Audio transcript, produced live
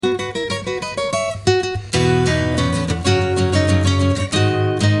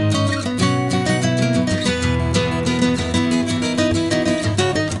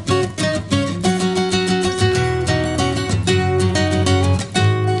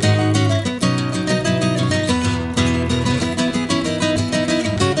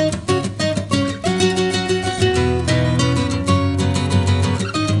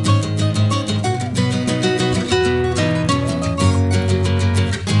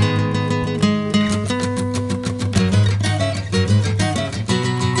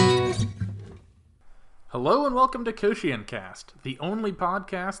welcome to Koshian Cast, the only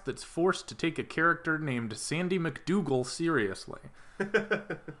podcast that's forced to take a character named Sandy McDougal seriously.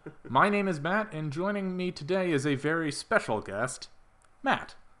 My name is Matt, and joining me today is a very special guest,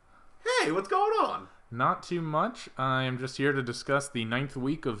 Matt. Hey, what's going on? Not too much. I am just here to discuss the 9th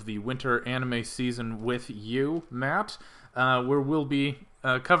week of the winter anime season with you, Matt, where we'll be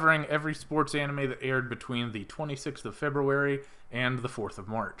covering every sports anime that aired between the 26th of February and the 4th of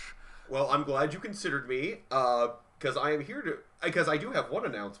March. Well, I'm glad you considered me, because I am here to... Because I do have one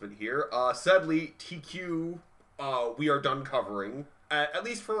announcement here. Sadly, Teekyu, we are done covering, at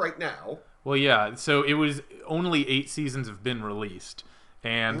least for right now. Well, yeah, so it was... Only 8 seasons have been released,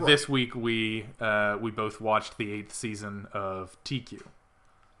 and right. This week we both watched the 8th season of Teekyu.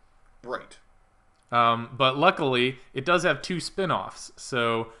 Right. But luckily, it does have 2 spin-offs,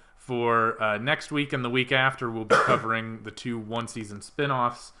 so for next week and the week after, we'll be covering the 2 one-season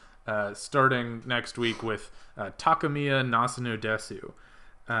spin-offs, starting next week with Takamiya Nasuno Desu,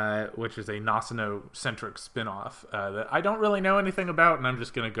 which is a Nasuno-centric spin-off that I don't really know anything about, and I'm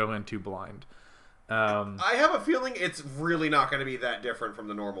just going to go into blind. I have a feeling it's really not going to be that different from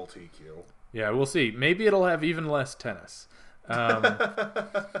the normal TQ. Yeah, we'll see. Maybe it'll have even less tennis.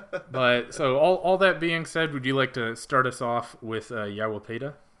 But so all that being said, would you like to start us off with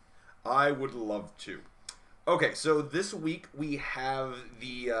Yowamushi? I would love to. Okay, so this week we have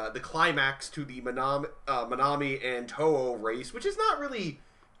the climax to the Minami and Toho race, which is not really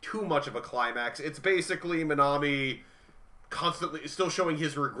too much of a climax. It's basically Minami constantly still showing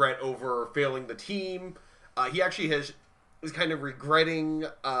his regret over failing the team. He actually is kind of regretting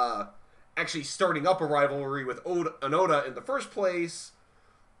actually starting up a rivalry with Onoda in the first place,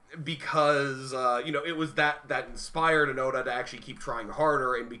 because it was that inspired Onoda to actually keep trying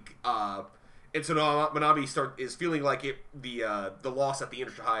harder, and so Minami is feeling like the loss at the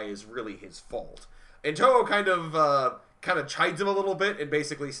Inter-High is really his fault. And Toho kind of chides him a little bit and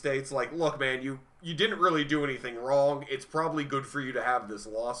basically states, like, look, man, you didn't really do anything wrong. It's probably good for you to have this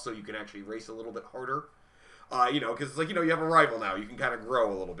loss so you can actually race a little bit harder. Because it's like, you have a rival now. You can kind of grow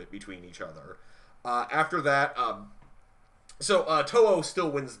a little bit between each other. After that, Toho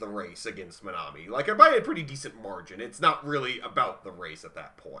still wins the race against Minami, like by a pretty decent margin. It's not really about the race at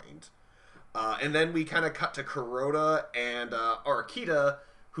that point. And then we kind of cut to Kuroda and Arakita,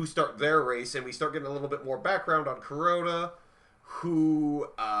 who start their race, and we start getting a little bit more background on Kuroda, who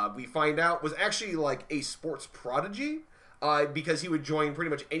we find out was actually like a sports prodigy, because he would join pretty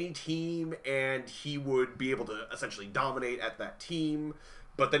much any team, and he would be able to essentially dominate at that team.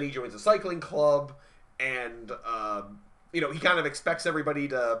 But then he joins a cycling club, and he kind of expects everybody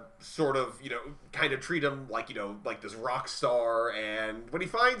to sort of, kind of treat him like, like this rock star. And what he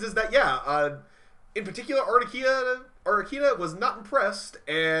finds is that, in particular, Arakita was not impressed,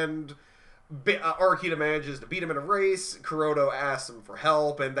 and Arakita manages to beat him in a race. Kuroda asks him for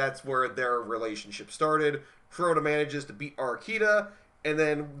help, and that's where their relationship started. Kuroda manages to beat Arakita, and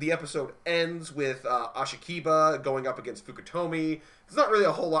then the episode ends with Ashikiba going up against Fukutomi. There's not really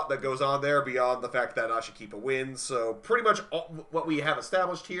a whole lot that goes on there beyond the fact that Ashikiba wins. So pretty much what we have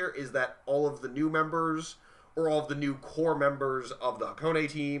established here is that all of the new members, or all of the new core members of the Hakone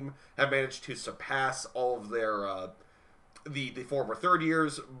team, have managed to surpass all of their the former third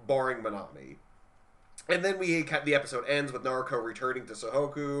years, barring Minami. And then the episode ends with Naruko returning to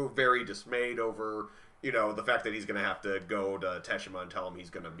Sohoku, very dismayed over the fact that he's going to have to go to Teshima and tell him he's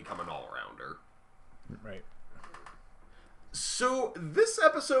going to become an all-rounder. Right. So this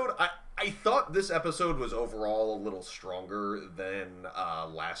episode, I thought this episode was overall a little stronger than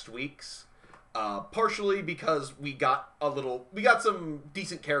last week's. Partially because we got some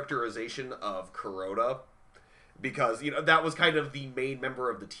decent characterization of Kuroda, because that was kind of the main member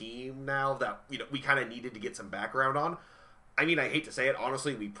of the team now that we kind of needed to get some background on. I mean, I hate to say it,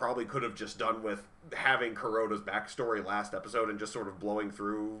 honestly, we probably could have just done with having Kuroda's backstory last episode and just sort of blowing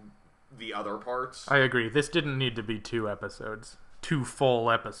through the other parts. I agree. This didn't need to be 2 episodes. 2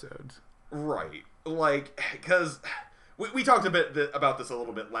 full episodes. Right. Like, because we talked a bit about this a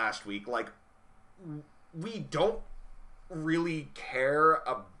little bit last week. Like, we don't really care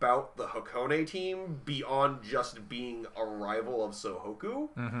about the Hakone team beyond just being a rival of Sohoku.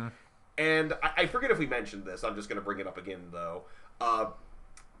 Mm-hmm. And I forget if we mentioned this. I'm just going to bring it up again, though. The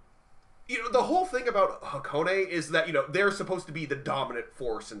whole thing about Hakone is that, they're supposed to be the dominant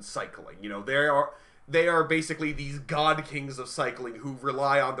force in cycling. They are basically these god kings of cycling who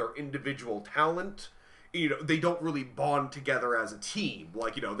rely on their individual talent. They don't really bond together as a team.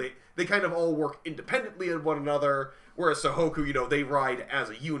 Like, they kind of all work independently of one another, whereas Sohoku, they ride as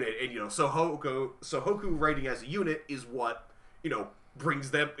a unit. And, Sohoku riding as a unit is what,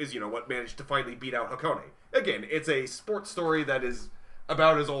 brings them is what managed to finally beat out Hakone. Again, it's a sports story that is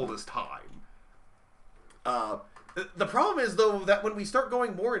about as old as time. The problem is, though, that when we start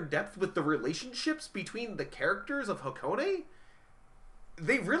going more in depth with the relationships between the characters of Hakone,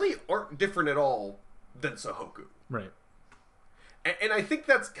 they really aren't different at all than Sahoku. Right. And I think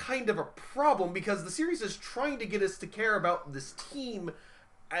that's kind of a problem, because the series is trying to get us to care about this team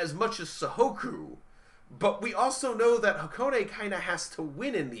as much as Sahoku, but we also know that Hakone kind of has to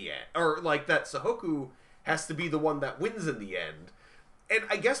win in the end, or like that Sahoku has to be the one that wins in the end. And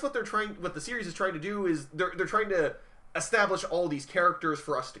I guess what the series is trying to do is they're trying to establish all these characters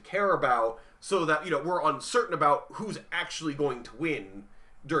for us to care about, so that we're uncertain about who's actually going to win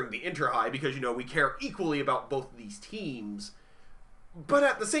during the Inter-High, because we care equally about both of these teams. But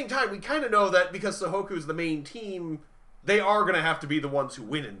at the same time, we kind of know that because Sahoku's the main team, they are going to have to be the ones who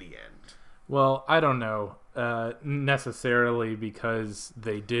win in the end. Well, I don't know necessarily, because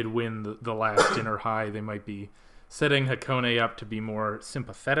they did win the last Inter-High. They might be setting Hakone up to be more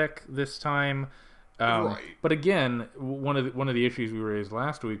sympathetic this time. Right. But again, one of the issues we raised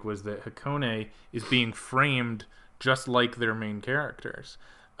last week was that Hakone is being framed just like their main characters.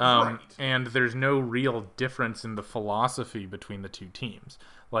 Right. And there's no real difference in the philosophy between the two teams.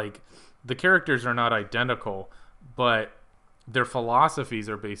 Like, the characters are not identical, but their philosophies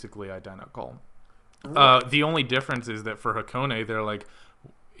are basically identical. Right. The only difference is that for Hakone, they're like,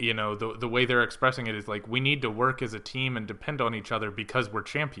 the way they're expressing it is like, we need to work as a team and depend on each other because we're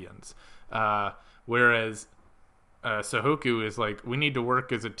champions. Whereas Sahoku is like, we need to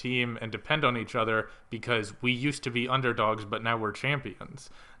work as a team and depend on each other because we used to be underdogs, but now we're champions.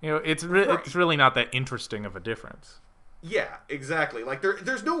 It's really not that interesting of a difference. Yeah, exactly. Like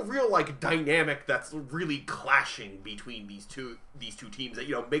there's no real dynamic that's really clashing between these two teams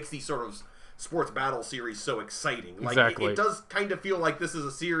that makes these sort of sports battle series so exciting. Like, exactly. It does kind of feel like this is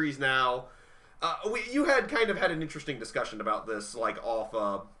a series now. You had kind of had an interesting discussion about this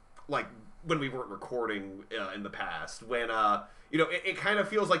off when we weren't recording in the past, when it kind of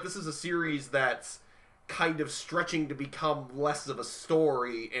feels like this is a series that's kind of stretching to become less of a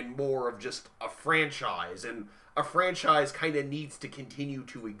story and more of just a franchise, and a franchise kind of needs to continue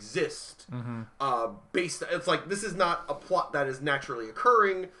to exist. Mm-hmm. It's like, this is not a plot that is naturally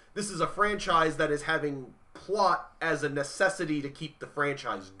occurring. This is a franchise that is having plot as a necessity to keep the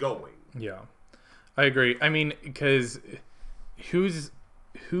franchise going. Yeah, I agree. I mean, because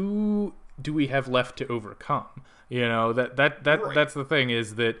who do we have left to overcome? Right. That's the thing,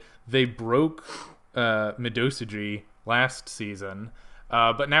 is that they broke Midosuji last season,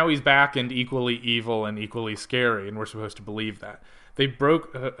 but now he's back and equally evil and equally scary, and we're supposed to believe that. They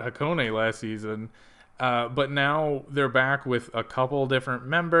broke Hakone last season, but now they're back with a couple different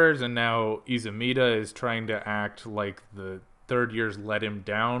members, and now Izumida is trying to act like the third years let him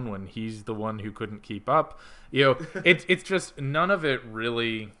down when he's the one who couldn't keep up. It's just, none of it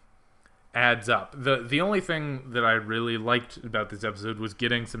really adds up. The only thing that I really liked about this episode was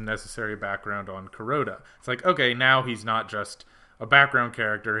getting some necessary background on Kuroda. It's like, okay, now he's not just a background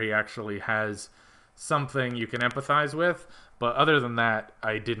character, he actually has something you can empathize with. But other than that,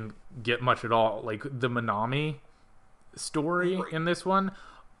 I didn't get much at all. Like, the Minami story in this one,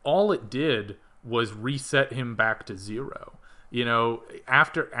 all it did was reset him back to zero.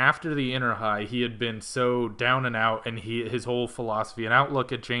 After the Inter-High, he had been so down and out, and his whole philosophy and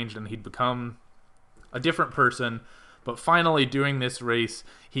outlook had changed, and he'd become a different person. But finally, doing this race,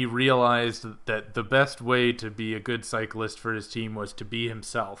 he realized that the best way to be a good cyclist for his team was to be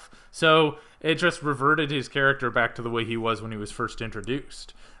himself. So it just reverted his character back to the way he was when he was first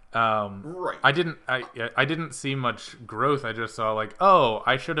introduced. Right. I didn't see much growth. I just saw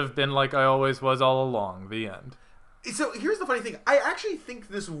I should have been like I always was all along. The end. So here's the funny thing. I actually think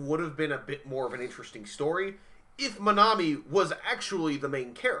this would have been a bit more of an interesting story if Minami was actually the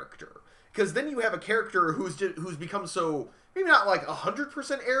main character. Because then you have a character who's become so, maybe not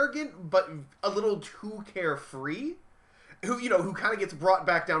 100% arrogant, but a little too carefree. Who kind of gets brought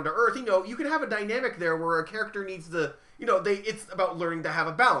back down to earth. You can have a dynamic there where a character needs to, it's about learning to have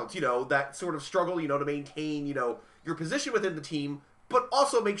a balance. That sort of struggle, to maintain, your position within the team, but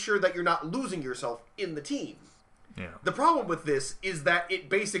also make sure that you're not losing yourself in the team. Yeah. The problem with this is that it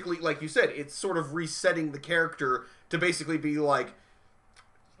basically, like you said, it's sort of resetting the character to basically be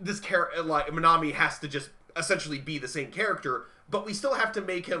Minami has to just essentially be the same character, but we still have to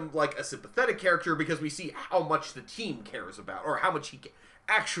make him a sympathetic character because we see how much the team cares about, or how much he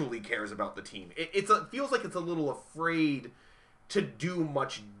actually cares about the team. It feels like it's a little afraid to do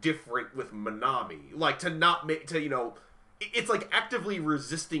much different with Minami, to not make it's actively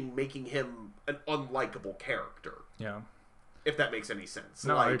resisting making him an unlikable character. Yeah. if that makes any sense.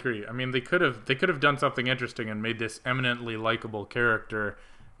 No, I agree. I mean, they could have done something interesting and made this eminently likable character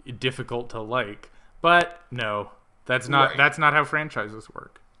difficult to like. But no, that's not how franchises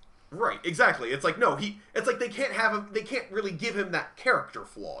work. Right, exactly. It's like it's like they can't really give him that character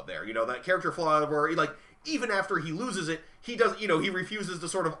flaw there. That character flaw where even after he loses it, he does he refuses to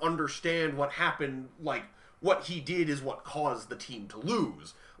sort of understand what happened, like what he did is what caused the team to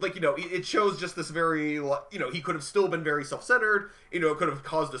lose. It shows just this very, he could have still been very self-centered. It could have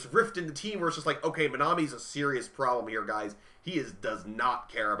caused this rift in the team where it's just like, okay, Minami's a serious problem here, guys. He does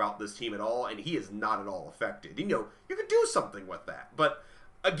not care about this team at all, and he is not at all affected. You can do something with that. But,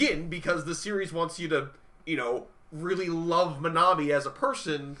 again, because the series wants you to, really love Minami as a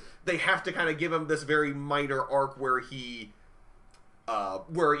person, they have to kind of give him this very minor arc where he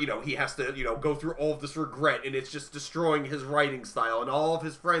has to, go through all of this regret, and it's just destroying his writing style, and all of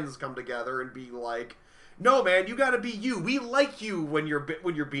his friends come together and be like, no, man, you gotta be you. We like you when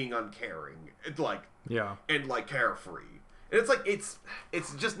you're being uncaring. And carefree. And it's like, it's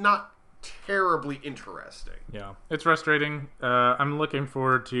just not terribly interesting. Yeah. It's frustrating. I'm looking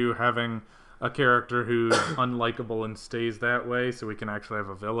forward to having a character who's unlikable and stays that way, so we can actually have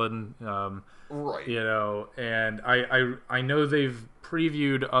a villain. Right. And I know they've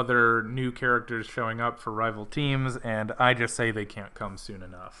previewed other new characters showing up for rival teams, and I just say they can't come soon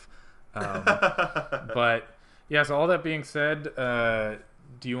enough. But yeah, so all that being said,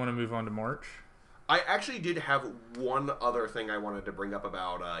 do you want to move on to March? I actually did have one other thing I wanted to bring up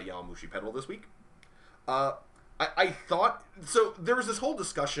about Yowamushi Pedal this week. I thought, so there was this whole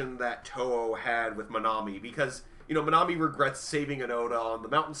discussion that Toho had with Minami because, Minami regrets saving Onoda on the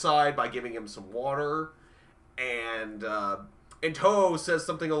mountainside by giving him some water, and Toho says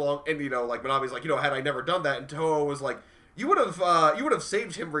something along, and Minami's like, had I never done that, and Toho was like, you would have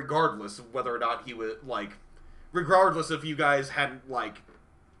saved him regardless of whether or not he would, regardless if you guys hadn't,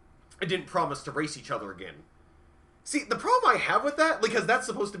 didn't promise to race each other again. See, the problem I have with that, because that's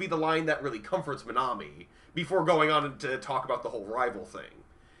supposed to be the line that really comforts Minami before going on to talk about the whole rival thing.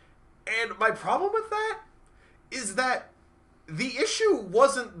 And my problem with that is that the issue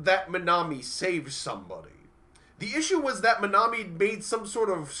wasn't that Minami saved somebody. The issue was that Minami made some sort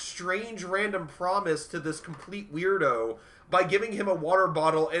of strange random promise to this complete weirdo by giving him a water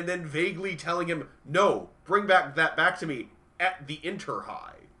bottle and then vaguely telling him, no, bring that back to me at the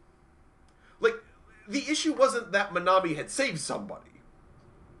Inter-High. The issue wasn't that Minami had saved somebody.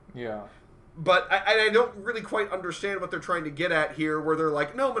 Yeah. But I don't really quite understand what they're trying to get at here, where they're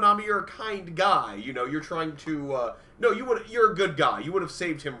like, no, Minami, you're a kind guy. You're trying to, no, you're a good guy. You would have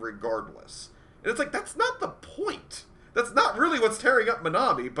saved him regardless. And it's like, that's not the point. That's not really what's tearing up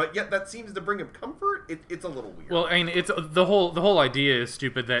Minami, but yet that seems to bring him comfort. It's a little weird. Well, I mean, it's the whole idea is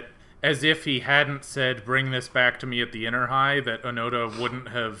stupid, that as if he hadn't said, bring this back to me at the Inter-High, that Onoda wouldn't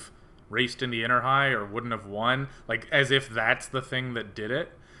have raced in the Inter-High or wouldn't have won, as if that's the thing that did it.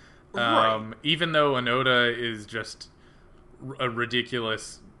 Right. Even though Onoda is just a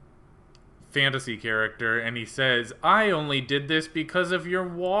ridiculous fantasy character, and he says, I only did this because of your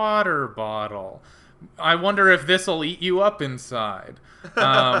water bottle. I wonder if this'll eat you up inside.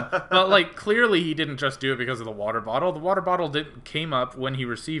 But clearly he didn't just do it because of the water bottle. The water bottle came up when he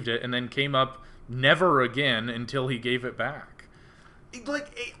received it, and then came up never again until he gave it back.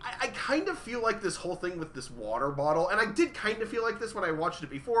 I kind of feel like this whole thing with this water bottle, and I did kind of feel like this when I watched it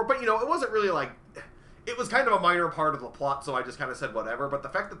before, but, it wasn't really, it was kind of a minor part of the plot, so I just kind of said whatever, but the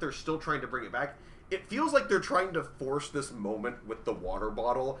fact that they're still trying to bring it back, it feels like they're trying to force this moment with the water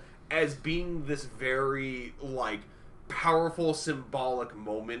bottle as being this very, powerful, symbolic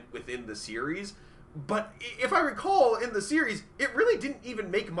moment within the series. But if I recall, in the series, it really didn't even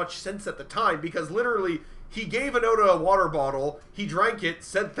make much sense at the time, because literally, he gave Onoda a water bottle, he drank it,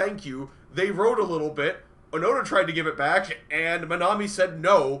 said thank you, they rode a little bit, Onoda tried to give it back, and Minami said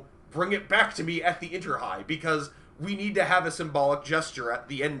no, bring it back to me at the Inter-High, because we need to have a symbolic gesture at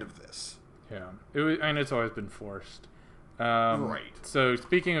the end of this. Yeah, and it's always been forced. Right. So,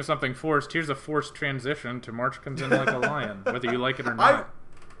 speaking of something forced, here's a forced transition to March Comes In Like a Lion, whether you like it or not.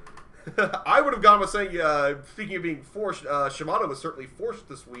 I would have gone with saying, speaking of being forced, Shimano was certainly forced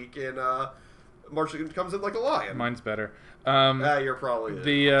this week in March Comes In Like a Lion. Mine's better. You're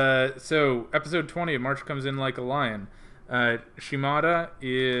probably So, episode 20 of March Comes In Like a Lion. Shimada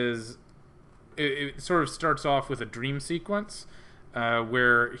is... It sort of starts off with a dream sequence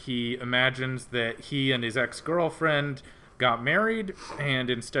where he imagines that he and his ex-girlfriend got married, and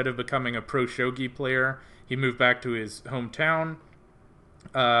instead of becoming a pro shogi player, he moved back to his hometown.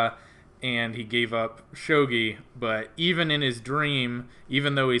 and he gave up shogi. But even in his dream,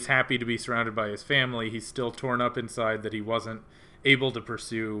 even though he's happy to be surrounded by his family, he's still torn up inside that he wasn't able to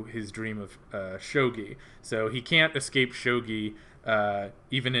pursue his dream of shogi. So he can't escape shogi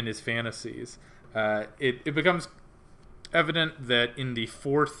even in his fantasies. It becomes evident that in the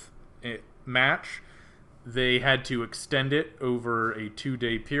fourth match, they had to extend it over a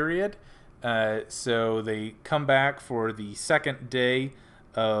 2-day period. So they come back for the second day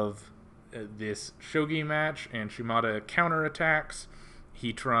of this shogi match, and Shimada counterattacks.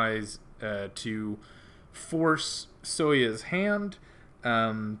 He tries to force Soya's hand,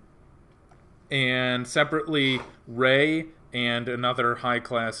 and separately, Rei and another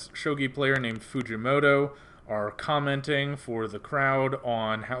high-class shogi player named Fujimoto are commenting for the crowd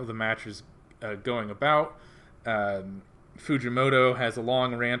on how the match is going about. Fujimoto has a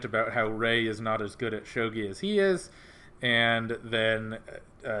long rant about how Rei is not as good at shogi as he is, and then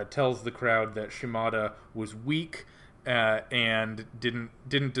tells the crowd that Shimada was weak and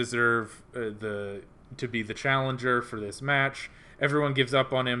didn't deserve to be the challenger for this match. Everyone gives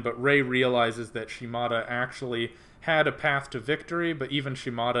up on him, but Rei realizes that Shimada actually had a path to victory, but even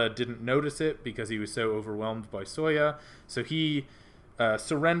Shimada didn't notice it because he was so overwhelmed by Soya. So he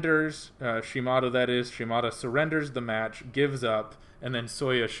surrenders, Shimada surrenders the match, gives up, and then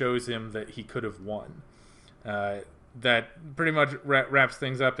Soya shows him that he could have won. That pretty much wraps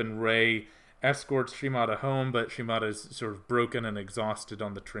things up, and Rei escorts Shimada home, but Shimada's sort of broken and exhausted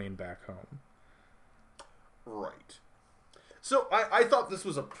on the train back home. Right. So I thought this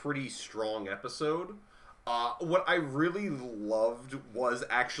was a pretty strong episode. What I really loved was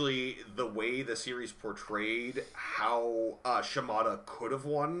actually the way the series portrayed how Shimada could have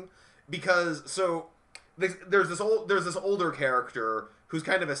won, because there's this older character who's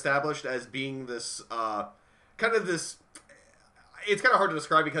kind of established as being this it's kind of hard to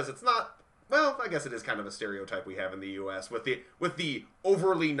describe because it's not. Well, I guess it is kind of a stereotype we have in the U.S. with the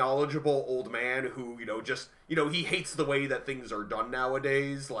overly knowledgeable old man who he hates the way that things are done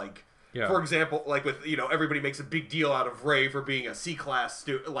nowadays. Like, yeah. For example, like with everybody makes a big deal out of Rei for being a C-class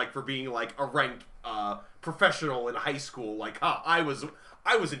student, like for being like a rank professional in high school. Like, I was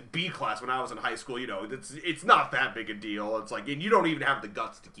in B class when I was in high school. It's not that big a deal. It's like, and you don't even have the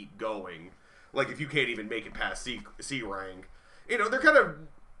guts to keep going. Like, if you can't even make it past C rank, they're kind of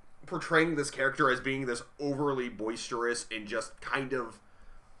portraying this character as being this overly boisterous and just kind of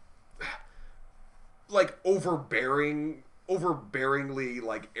like overbearingly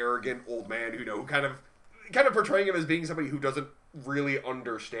like arrogant old man who kind of portraying him as being somebody who doesn't really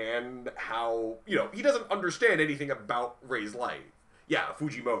understand how he doesn't understand anything about Rei's life. Yeah,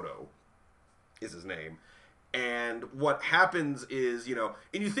 Fujimoto is his name. And what happens is, and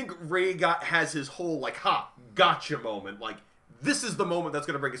you think Rei has his whole like gotcha moment, like this is the moment that's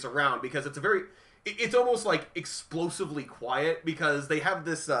going to bring us around, because it's almost like explosively quiet, because they have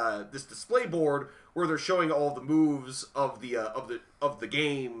this this display board where they're showing all the moves of the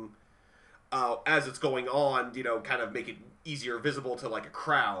game as it's going on, kind of make it easier visible to like a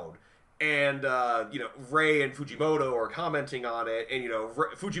crowd. And Rei and Fujimoto are commenting on it, and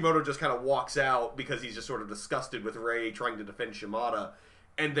Fujimoto just kind of walks out because he's just sort of disgusted with Rei trying to defend Shimada.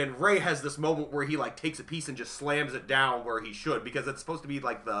 And then Rei has this moment where he like takes a piece and just slams it down where he should, because it's supposed to be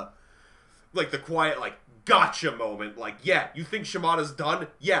like the quiet like gotcha moment. Like, yeah, you think Shimada's done?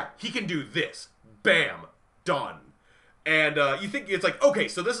 Yeah, he can do this. Bam, done. And you think it's like, okay,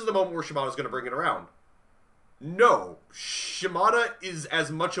 so this is the moment where Shimada's going to bring it around. No, Shimada is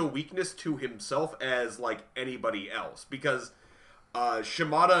as much a weakness to himself as like anybody else, because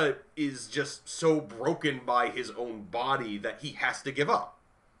Shimada is just so broken by his own body that he has to give up.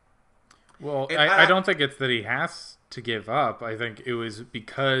 Well, I don't think it's that he has to give up. I think it was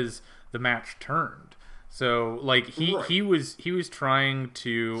because the match turned. So like he was trying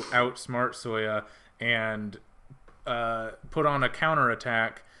to outsmart Soya and put on a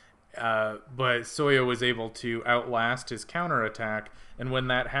counterattack. But Soya was able to outlast his counterattack, and when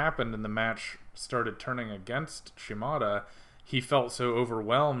that happened and the match started turning against Shimada, he felt so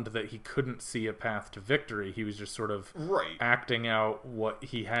overwhelmed that he couldn't see a path to victory. He was just sort of acting out what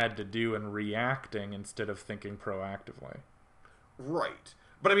he had to do and reacting instead of thinking proactively. Right.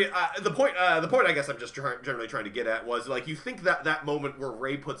 But I mean, the point I guess I'm just generally trying to get at was, like, you think that moment where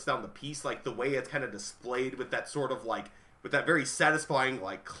Rei puts down the piece, like the way it's kind of displayed with that sort of like, with that very satisfying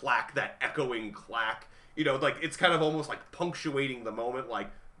like clack, that echoing clack, like it's kind of almost like punctuating the moment,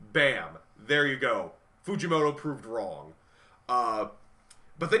 like, bam, there you go, Fujimoto proved wrong.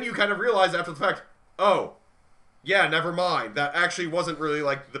 But then you kind of realize after the fact, oh, yeah, never mind, that actually wasn't really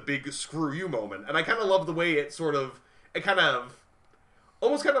like the big screw you moment. And I kind of love the way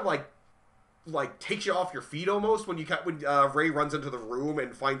almost kind of like like takes you off your feet almost when Rei runs into the room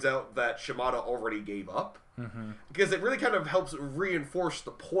and finds out that Shimada already gave up. Mm-hmm. Because it really kind of helps reinforce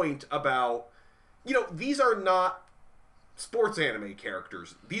the point about, these are not sports anime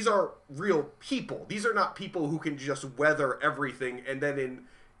characters. These are real people. These are not people who can just weather everything and then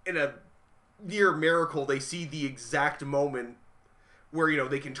in a near miracle they see the exact moment where,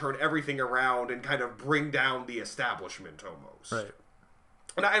 they can turn everything around and kind of bring down the establishment almost. Right.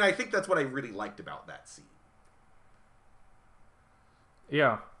 And I think that's what I really liked about that scene.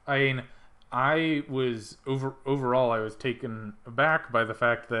 Yeah, I mean, overall I was taken aback by the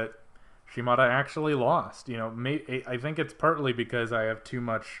fact that Shimada actually lost. I think it's partly because I have too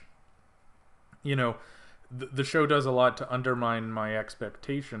much. The show does a lot to undermine my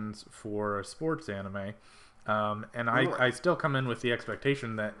expectations for a sports anime, and I still come in with the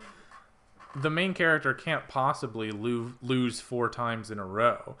expectation that the main character can't possibly lose 4 times in a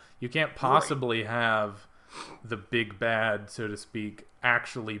row. You can't possibly have the big bad, so to speak,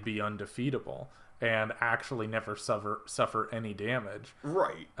 actually be undefeatable and actually never suffer any damage.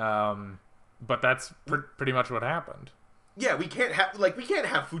 Right. But that's pretty much what happened. Yeah, we can't have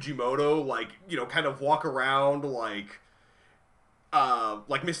Fujimoto kind of walk around like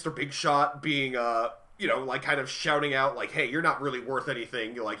Mr. Big Shot being kind of shouting out like, hey, you're not really worth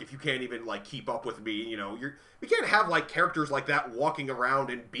anything, like if you can't even like keep up with me, we can't have like characters like that walking around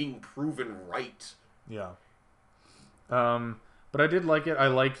and being proven right. Yeah. But I did like it. I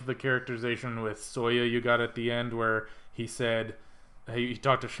liked the characterization with Soya you got at the end where he said, he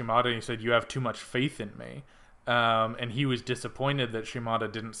talked to Shimada and he said, you have too much faith in me. And he was disappointed that Shimada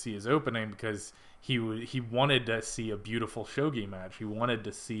didn't see his opening because he wanted to see a beautiful shogi match. He wanted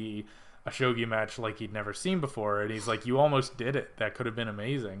to see a shogi match like he'd never seen before. And he's like, you almost did it. That could have been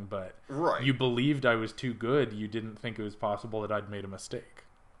amazing. But you believed I was too good. You didn't think it was possible that I'd made a mistake.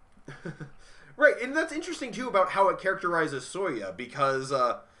 Right, and that's interesting too about how it characterizes Soya, because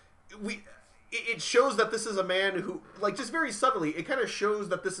it shows that this is a man who, like, just very subtly, it kind of shows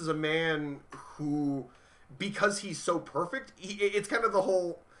that this is a man who, because he's so perfect, it's kind of the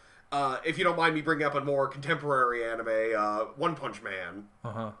whole, if you don't mind me bringing up a more contemporary anime, One Punch Man.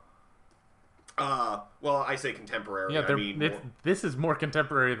 Well, I say contemporary. Yeah, I mean, this is more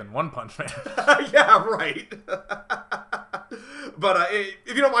contemporary than One Punch Man. Yeah, right. But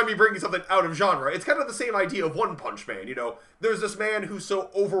if you don't mind me bringing something out of genre, it's kind of the same idea of One Punch Man. There's this man who's so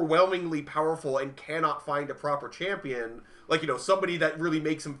overwhelmingly powerful and cannot find a proper champion, like, somebody that really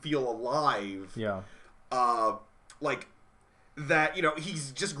makes him feel alive. Yeah. Like that,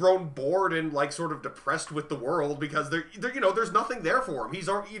 he's just grown bored and like sort of depressed with the world because there's nothing there for him. He's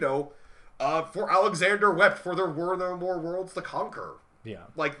for Alexander wept, for there were no more worlds to conquer. Yeah.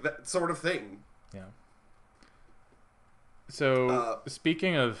 Like that sort of thing. Yeah. So,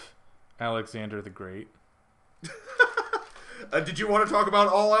 speaking of Alexander the Great... did you want to talk about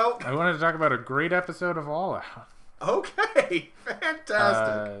All Out? I wanted to talk about a great episode of All Out. Okay,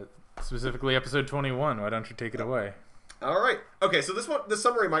 fantastic. Specifically episode 21. Why don't you take it away? All right. Okay, so this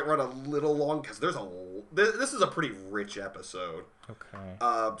summary might run a little long because this is a pretty rich episode. Okay.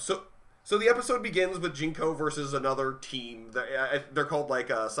 So the episode begins with Jinko versus another team. They're called like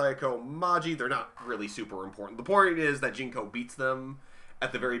Sayako Maji. They're not really super important. The point is that Jinko beats them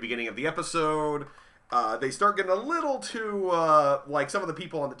at the very beginning of the episode. They start getting a little too like some of the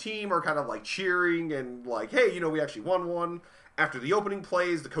people on the team are kind of like cheering and like, hey, we actually won one. After the opening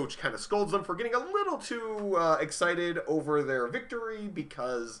plays, the coach kind of scolds them for getting a little too excited over their victory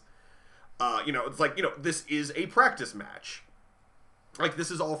because it's like, this is a practice match. Like,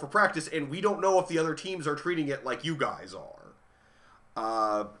 this is all for practice, and we don't know if the other teams are treating it like you guys are.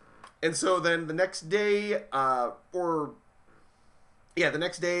 And so then the next day, the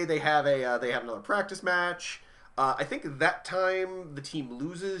next day they have another practice match. I think that time the team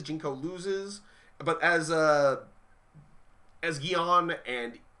loses, Jinko loses, but as Gion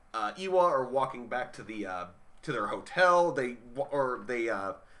and Iwa are walking back to their hotel, they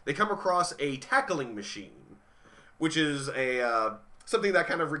come across a tackling machine, which is something that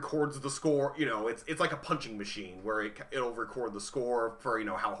kind of records the score. It's like a punching machine where it'll record the score for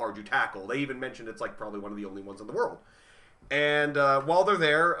how hard you tackle. They even mentioned it's like probably one of the only ones in the world. And while they're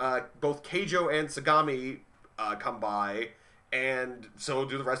there, both Keijo and Sagami come by, and so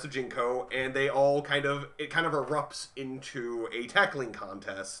do the rest of Jinko, and they all it kind of erupts into a tackling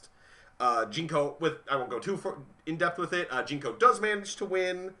contest. Jinko, I won't go too in depth with it. Jinko does manage to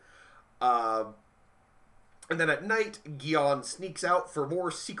win. And then at night, Gion sneaks out for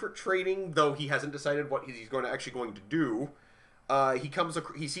more secret training, though he hasn't decided what he's actually going to do. He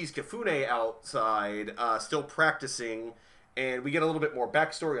sees Kifune outside, still practicing, And we get a little bit more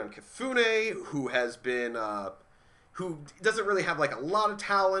backstory on Kifune, who has been, who doesn't really have like a lot of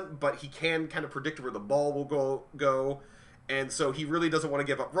talent, but he can kind of predict where the ball will go. And so he really doesn't want to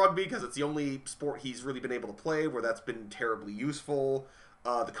give up rugby because it's the only sport he's really been able to play where that's been terribly useful.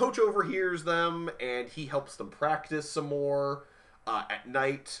 The coach overhears them, and he helps them practice some more at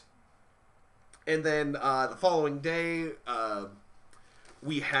night. And then the following day,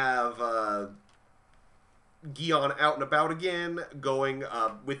 we have Gion out and about again, going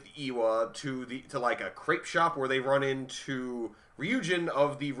with Iwa to like a crepe shop where they run into Ryujin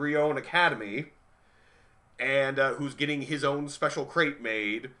of the Ryon Academy, and who's getting his own special crepe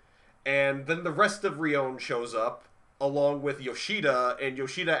made. And then the rest of Ryon shows up, along with Yoshida, and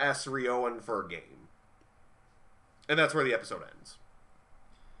Yoshida asks Ryon for a game. And that's where the episode ends.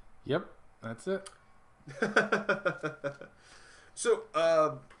 Yep, that's it. So,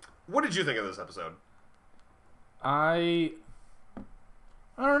 what did you think of this episode? I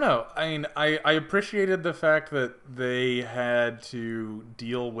don't know. I mean, I appreciated the fact that they had to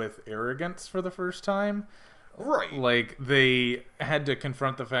deal with arrogance for the first time. Right. Like, they had to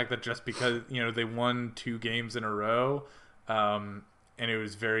confront the fact that just because, they won 2 games in a row, and it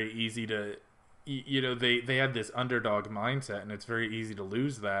was very easy to, they had this underdog mindset, and it's very easy to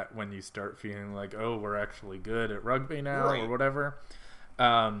lose that when you start feeling like, oh, we're actually good at rugby now, or whatever.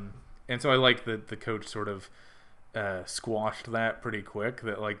 And so I like that the coach sort of squashed that pretty quick,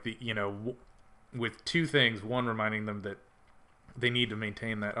 that like with 2 things: one, reminding them that they need to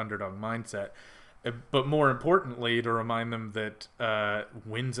maintain that underdog mindset, but more importantly, to remind them that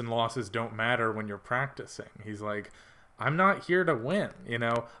wins and losses don't matter when you're practicing. He's like, I'm not here to win,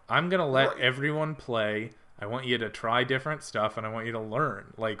 I'm gonna let everyone play. I want you to try different stuff, and I want you to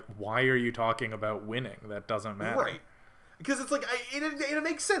learn. Like, why are you talking about winning? That doesn't matter. Right. Because it's like, it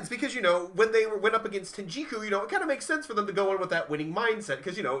makes sense, because, when they went up against Tenjiku, it kind of makes sense for them to go in with that winning mindset,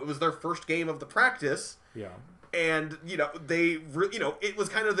 because, it was their first game of the practice. Yeah. And, it was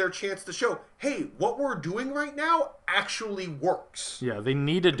kind of their chance to show, hey, what we're doing right now actually works. Yeah, they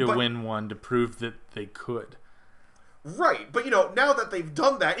needed to win one to prove that they could. Right. But, now that they've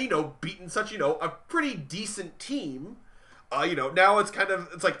done that, beaten such, a pretty decent team, now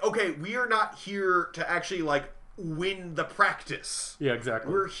it's like, okay, we are not here to actually, like, win the practice. Yeah,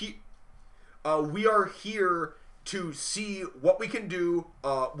 exactly. We are here to see what we can do,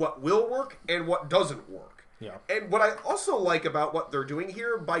 what will work, and what doesn't work. Yeah. And what I also like about what they're doing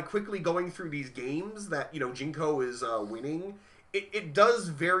here, by quickly going through these games that, Jinko is winning, it does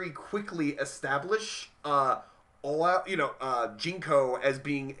very quickly establish Jinko as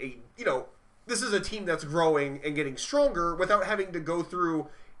being this is a team that's growing and getting stronger without having to go through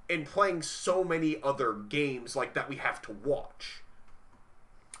and playing so many other games like that we have to watch.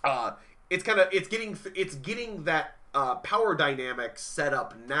 It's getting that power dynamic set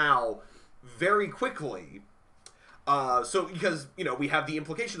up now very quickly. So because we have the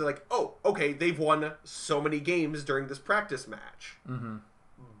implication that, like, oh, okay, they've won so many games during this practice match,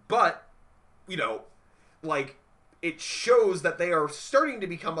 but like, it shows that they are starting to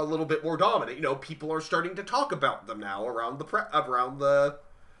become a little bit more dominant. People are starting to talk about them now around the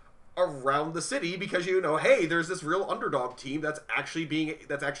city, because hey, there's this real underdog team that's actually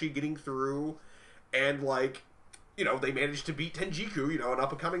getting through, and like, they managed to beat Tenjiku, an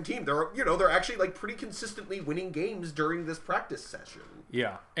up and coming team. They're actually like pretty consistently winning games during this practice session.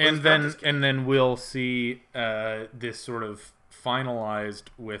 Yeah, and then we'll see this sort of finalized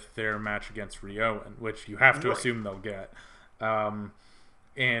with their match against Ryon, which you have to assume they'll get,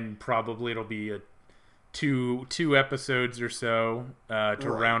 and probably it'll be a two episodes or so to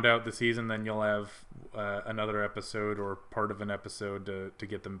round out the season. Then you'll have another episode or part of an episode to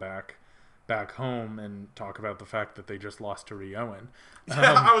get them back home and talk about the fact that they just lost to Ryon.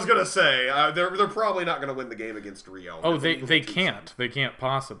 I was gonna say they're probably not gonna win the game against Ryon. Oh, they can't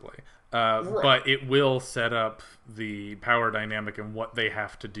possibly. But it will set up the power dynamic and what they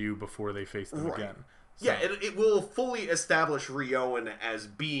have to do before they face them again. So. Yeah, it will fully establish Ryon as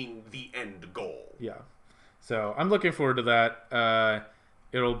being the end goal. Yeah. So I'm looking forward to that.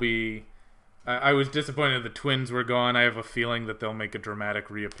 It'll be... I was disappointed the twins were gone. I have a feeling that they'll make a dramatic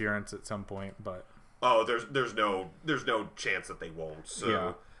reappearance at some point, but... Oh, there's no chance that they won't.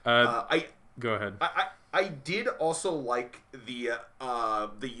 So, yeah. Go ahead. I did also like the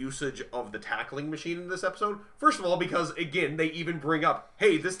usage of the tackling machine in this episode. First of all, because again, they even bring up,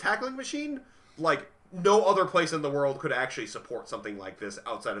 hey, this tackling machine, like, no other place in the world could actually support something like this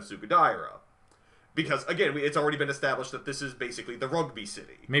outside of Sukudaira. Because, again, it's already been established that this is basically the rugby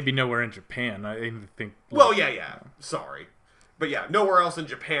city. Maybe nowhere in Japan. I think... Well, yeah. Sorry. But yeah, nowhere else in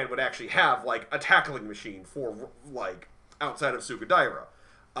Japan would actually have, like, a tackling machine for, like, outside of Sukudaira.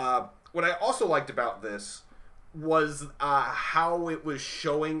 What I also liked about this was how it was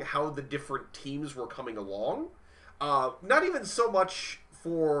showing how the different teams were coming along. Not even so much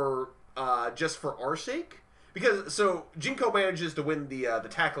for just for our sake. Because, so, Jinko manages to win the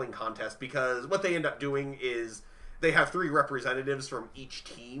tackling contest because what they end up doing is they have 3 representatives from each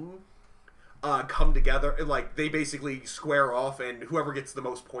team come together, and, like, they basically square off, and whoever gets the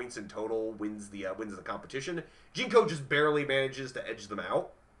most points in total wins the competition. Jinko just barely manages to edge them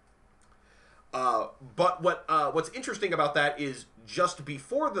out. But what's interesting about that is just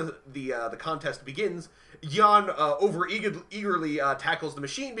before the contest begins, Gian eagerly tackles the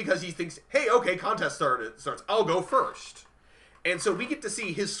machine because he thinks, hey, okay, contest starts. I'll go first. And so we get to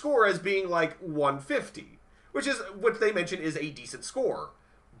see his score as being like 150, which is what they mention is a decent score.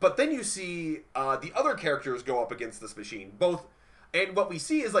 But then you see the other characters go up against this machine, both. And what we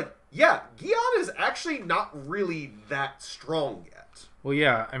see is like, yeah, Gian is actually not really that strong yet. Well,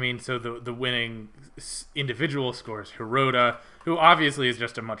 yeah, I mean, so the winning individual scores, Hirota, who obviously is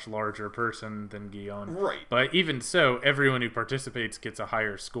just a much larger person than Gion. Right. But even so, everyone who participates gets a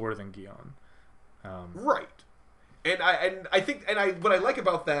higher score than Gion. Right. And I think what I like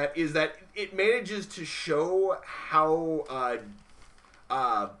about that is that it manages to show how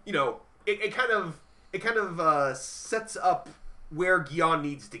it kind of sets up where Gion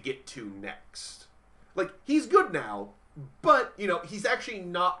needs to get to next. Like, he's good now, but, he's actually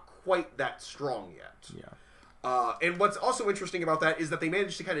not quite that strong yet. Yeah. And what's also interesting about that is that they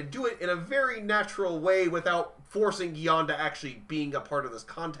managed to kind of do it in a very natural way without forcing Gion to actually being a part of this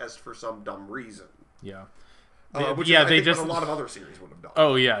contest for some dumb reason. Yeah. Which is, I think, what a lot of other series would have done.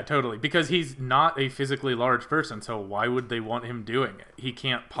 Oh, yeah, totally. Because he's not a physically large person, so why would they want him doing it? He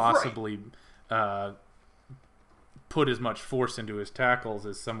can't possibly put as much force into his tackles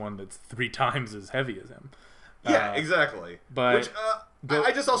as someone that's 3 times as heavy as him. Yeah, exactly. But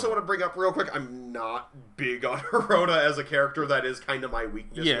I just also want to bring up real quick, I'm not big on Hirota as a character. That is kind of my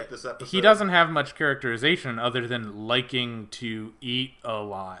weakness with this episode. He doesn't have much characterization other than liking to eat a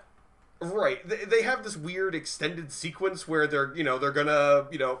lot. Right. They have this weird extended sequence where they're gonna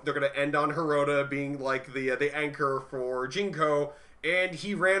end on Hirota being like the anchor for Jinko, and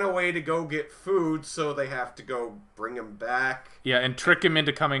he ran away to go get food, so they have to go bring him back. Yeah, and trick him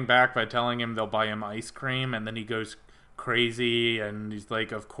into coming back by telling him they'll buy him ice cream, and then he goes crazy, and he's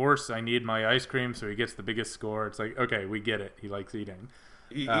like, of course I need my ice cream, so he gets the biggest score. It's like, okay, we get it. He likes eating.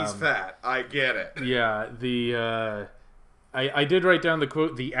 He's fat. I get it. Yeah, I did write down the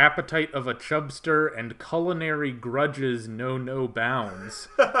quote, "The appetite of a chubster and culinary grudges know no bounds."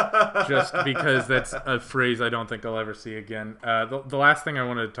 Just because that's a phrase I don't think I'll ever see again. The last thing I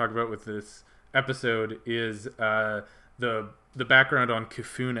wanted to talk about with this episode is the background on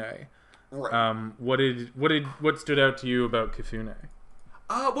Kifune. Right. What stood out to you about Kifune?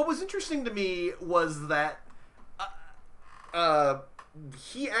 What was interesting to me was that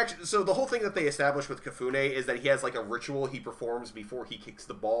he actually, so the whole thing that they established with Kifune is that he has like a ritual he performs before he kicks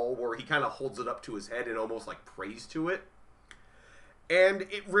the ball, where he kind of holds it up to his head and almost like prays to it. And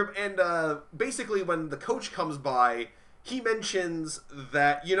basically when the coach comes by, he mentions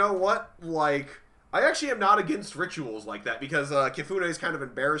that, you know what, like, I actually am not against rituals like that, because Kifune is kind of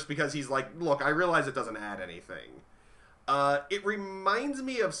embarrassed because he's like, look, I realize it doesn't add anything. It reminds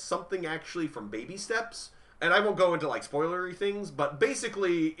me of something actually from Baby Steps. And I won't go into, like, spoilery things, but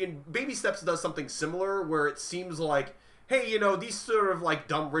basically, in Baby Steps does something similar, where it seems like, hey, these sort of, like,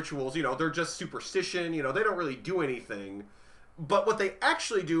 dumb rituals, they're just superstition, they don't really do anything. But what they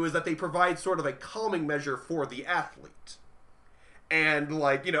actually do is that they provide sort of a calming measure for the athlete. And,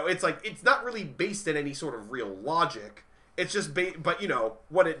 like, it's like, it's not really based in any sort of real logic. It's just, but,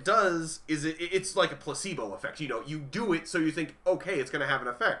 what it does is it's like a placebo effect. You do it so you think, okay, it's going to have an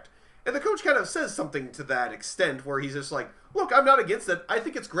effect. And the coach kind of says something to that extent, where he's just like, look, I'm not against it. I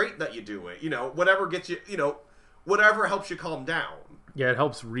think it's great that you do it. Whatever gets you, whatever helps you calm down. Yeah, it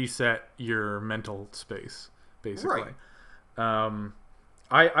helps reset your mental space, basically. Right.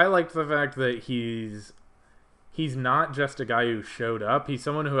 I liked the fact that he's not just a guy who showed up. He's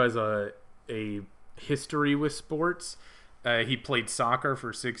someone who has a history with sports. He played soccer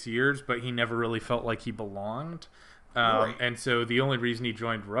for 6 years, but he never really felt like he belonged. Right. And so the only reason he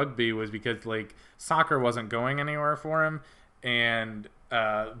joined rugby was because, like, soccer wasn't going anywhere for him, and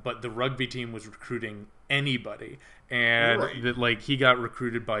but the rugby team was recruiting anybody, and right. He got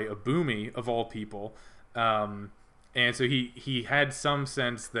recruited by Abumi of all people, and so he had some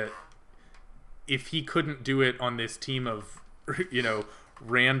sense that if he couldn't do it on this team of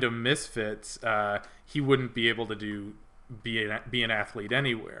random misfits, he wouldn't be able to do be an athlete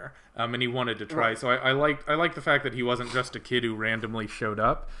anywhere, and he wanted to try. Right. So I like the fact that he wasn't just a kid who randomly showed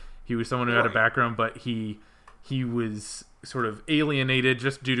up. He was someone who had a background, but he was sort of alienated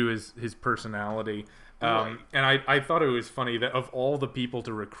just due to his personality. And I thought it was funny that of all the people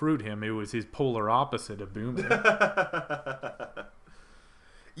to recruit him, it was his polar opposite, Ibumi.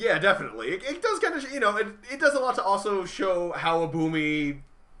 Yeah, definitely. It does kind of, it does a lot to also show how Ibumi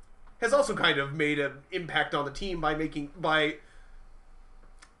has also kind of made an impact on the team I'm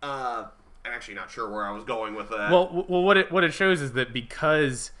actually not sure where I was going with that. Well, what it shows is that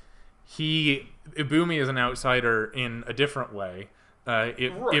because Ibumi is an outsider in a different way,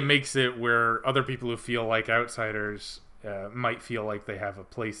 it makes it where other people who feel like outsiders might feel like they have a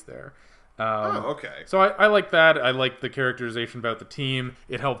place there. Okay. So I like that. I like the characterization about the team.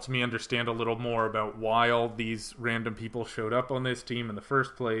 It helps me understand a little more about why all these random people showed up on this team in the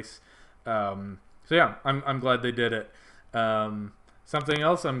first place. So yeah, I'm glad they did it. Something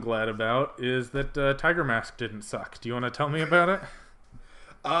else I'm glad about is that Tiger Mask didn't suck. Do you want to tell me about it?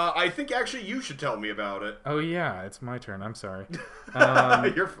 I think actually you should tell me about it. Oh yeah, it's my turn. I'm sorry.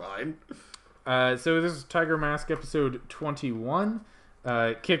 You're fine. So this is Tiger Mask episode 21.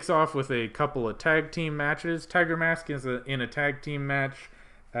 It kicks off with a couple of tag team matches. Tiger Mask is in a tag team match,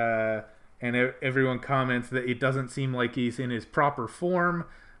 and everyone comments that it doesn't seem like he's in his proper form.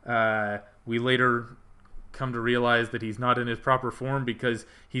 We later come to realize that he's not in his proper form because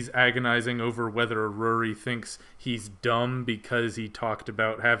he's agonizing over whether Rory thinks he's dumb because he talked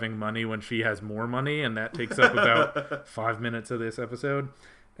about having money when she has more money, and that takes up about 5 minutes of this episode.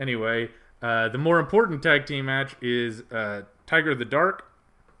 Anyway, the more important tag team match is Tiger the Dark,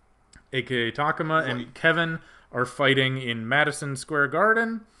 aka Takuma, and Kevin are fighting in Madison Square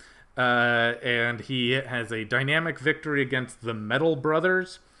Garden, and he has a dynamic victory against the Metal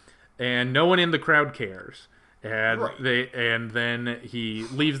Brothers, and no one in the crowd cares. And then he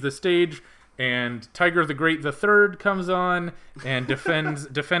leaves the stage, and Tiger the Great III comes on and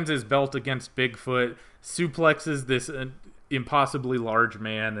defends his belt against Bigfoot, suplexes this impossibly large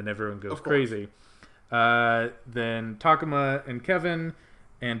man, and everyone goes crazy. Then Takuma and Kevin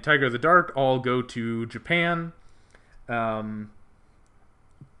and Tiger the Dark all go to Japan.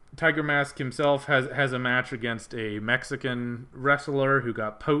 Tiger Mask himself has a match against a Mexican wrestler who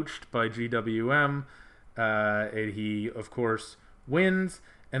got poached by GWM. And he, of course, wins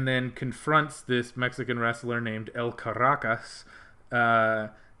and then confronts this Mexican wrestler named El Caracas.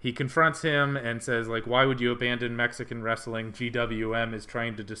 He confronts him and says, like, why would you abandon Mexican wrestling? GWM is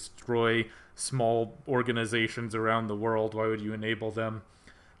trying to destroy small organizations around the world. Why would you enable them?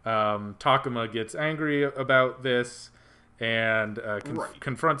 Takuma gets angry about this and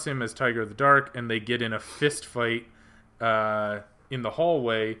confronts him as Tiger the Dark, and they get in a fist fight in the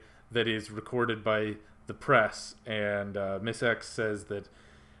hallway that is recorded by the press. And Miss X says that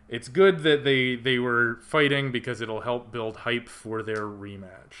it's good that they were fighting because it'll help build hype for their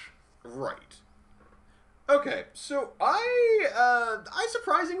rematch. Right. Okay, so I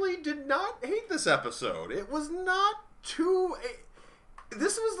surprisingly did not hate this episode. It was not too...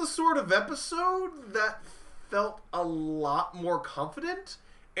 This was the sort of episode that felt a lot more confident.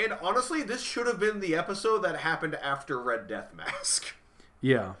 And honestly, this should have been the episode that happened after Red Death Mask.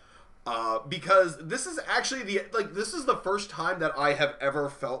 Yeah. Because this is actually this is the first time that I have ever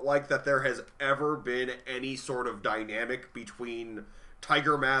felt like that there has ever been any sort of dynamic between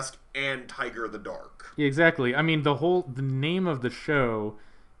Tiger Mask and Tiger the Dark. Yeah, exactly. I mean, the name of the show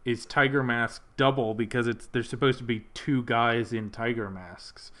is Tiger Mask Double because there's supposed to be two guys in tiger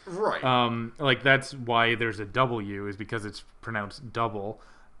masks. Right. That's why there's a W, is because it's pronounced double.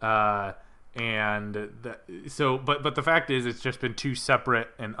 But the fact is, it's just been two separate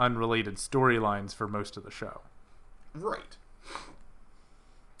and unrelated storylines for most of the show. Right.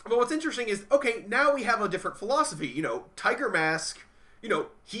 But what's interesting is, okay, now we have a different philosophy. Tiger Mask,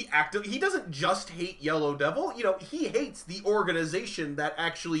 he doesn't just hate Yellow Devil. He hates the organization that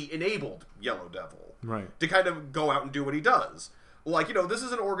actually enabled Yellow Devil. Right. To kind of go out and do what he does. This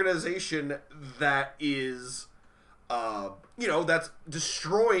is an organization that is... that's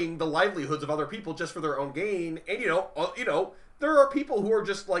destroying the livelihoods of other people just for their own gain. And, there are people who are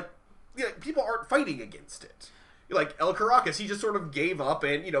just people aren't fighting against it. Like El Caracas, he just sort of gave up,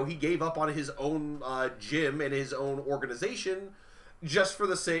 and, he gave up on his own gym and his own organization just for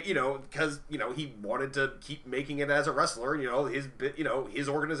the sake, because, he wanted to keep making it as a wrestler, his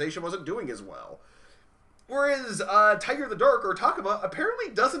organization wasn't doing as well. Whereas Tiger the Dark, or Takuma, apparently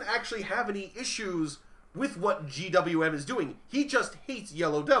doesn't actually have any issues with what GWM is doing. He just hates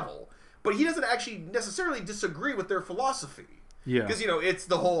Yellow Devil. But he doesn't actually necessarily disagree with their philosophy. Yeah. Because, it's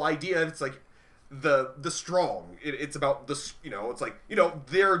the whole idea, it's like, the strong. It's about the, it's like,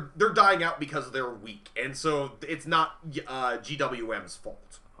 they're dying out because they're weak, and so it's not GWM's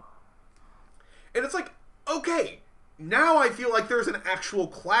fault. And it's like, okay, now I feel like there's an actual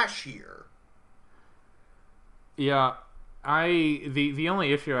clash here. Yeah, the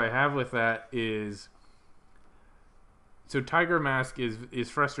only issue I have with that is, so Tiger Mask is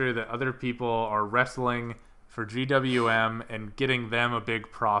frustrated that other people are wrestling for GWM and getting them a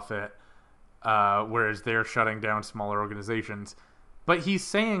big profit, whereas they're shutting down smaller organizations. But he's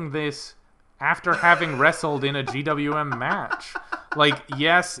saying this after having wrestled in a GWM match. Like,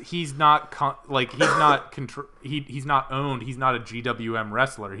 yes, he's not he's not owned. He's not a GWM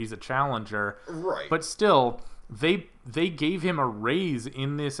wrestler. He's a challenger. Right. But still, they gave him a raise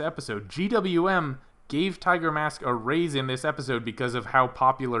in this episode. GWM gave Tiger Mask a raise in this episode because of how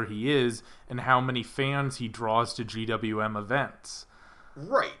popular he is and how many fans he draws to GWM events.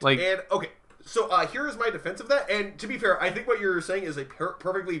 Right. And, okay, so here is my defense of that. And to be fair, I think what you're saying is a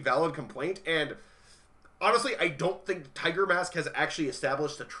perfectly valid complaint. And honestly, I don't think Tiger Mask has actually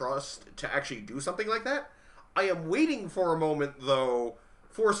established the trust to actually do something like that. I am waiting for a moment, though,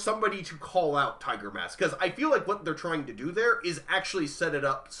 for somebody to call out Tiger Mask, because I feel like what they're trying to do there is actually set it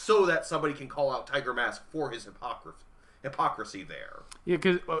up so that somebody can call out Tiger Mask for his hypocrisy there. Yeah,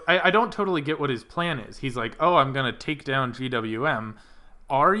 because I don't totally get what his plan is. He's like, oh, I'm going to take down GWM.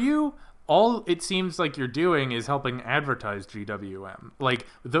 Are you? All it seems like you're doing is helping advertise GWM. Like,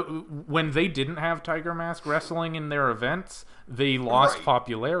 when they didn't have Tiger Mask wrestling in their events, they lost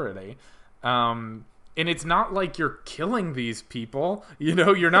popularity. And it's not like you're killing these people.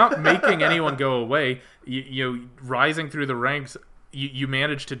 You're not making anyone go away. You rising through the ranks, you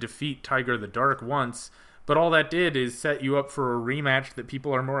managed to defeat Tiger the Dark once, but all that did is set you up for a rematch that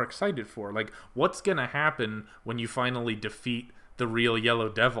people are more excited for. Like, what's going to happen when you finally defeat the real Yellow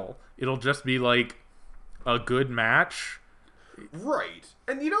Devil? It'll just be like a good match. Right.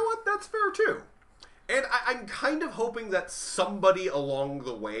 And you know what? That's fair too. And I'm kind of hoping that somebody along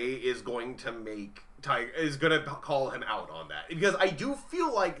the way is going to call him out on that, because I do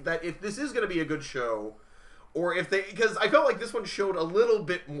feel like that if this is going to be a good show, or because I felt like this one showed a little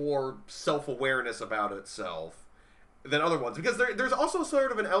bit more self-awareness about itself than other ones, because there's also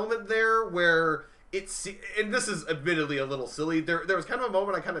sort of an element there where and this is admittedly a little silly, there was kind of a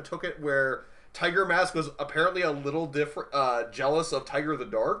moment I kind of took it where Tiger Mask was apparently a little jealous of Tiger the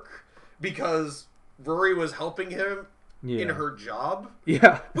Dark because Rory was helping him in her job.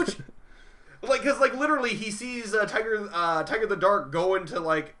 Yeah. Which, because literally he sees Tiger the Dark go into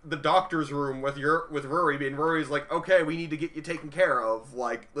the doctor's room with Rory, and Rory's like, okay, we need to get you taken care of.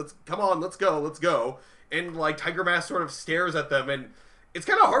 Let's go. And Tiger Mask sort of stares at them, and it's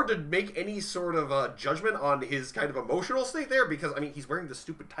kind of hard to make any sort of judgment on his kind of emotional state there, because he's wearing the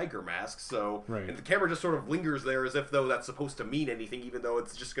stupid tiger mask, so right. And the camera just sort of lingers there as if though that's supposed to mean anything, even though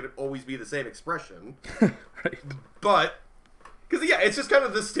it's just going to always be the same expression. Right. But because it's just kind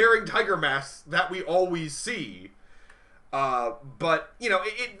of the staring tiger mask that we always see. But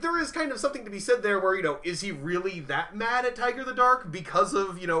there is kind of something to be said there where is he really that mad at Tiger the Dark because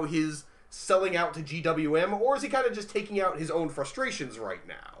of his selling out to GWM, or is he kind of just taking out his own frustrations right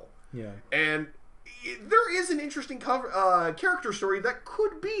now? Yeah. And there is an interesting character story that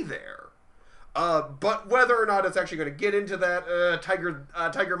could be there. But whether or not it's actually going to get into that,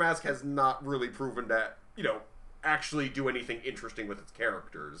 Tiger Mask has not really proven that, actually do anything interesting with its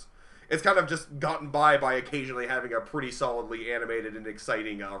characters. It's kind of just gotten by occasionally having a pretty solidly animated and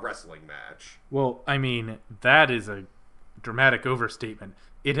exciting wrestling match. Well, that is a dramatic overstatement.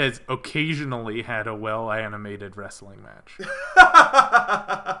 It has occasionally had a well-animated wrestling match.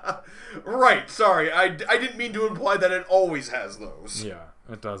 Right, sorry. I didn't mean to imply that it always has those. Yeah,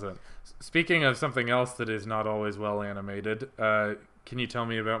 it doesn't. Speaking of something else that is not always well-animated, can you tell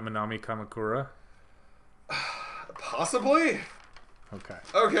me about Minami Kamakura? Possibly.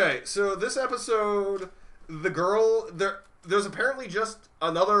 Okay, so this episode, there's apparently just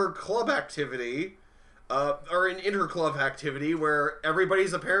another club activity, or an inter-club activity, where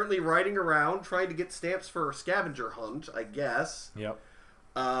everybody's apparently riding around trying to get stamps for a scavenger hunt, I guess. Yep.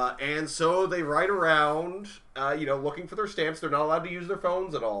 And so they ride around, looking for their stamps. They're not allowed to use their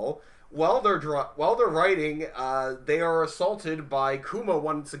phones at all. While they're riding, they are assaulted by Kuma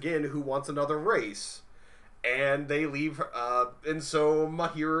once again, who wants another race. And they leave, and so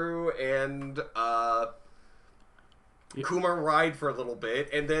Mahiru and Kuma ride for a little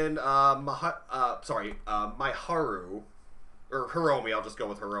bit, and then Maharu, or Hiromi, I'll just go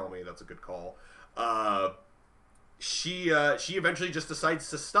with Hiromi, that's a good call. She eventually just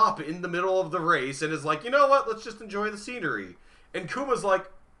decides to stop in the middle of the race and is like, you know what, let's just enjoy the scenery. And Kuma's like,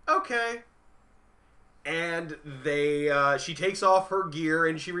 okay. And she takes off her gear,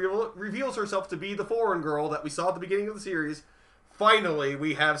 and she reveals herself to be the foreign girl that we saw at the beginning of the series. Finally,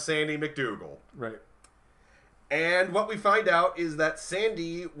 we have Sandy McDougal. Right. And what we find out is that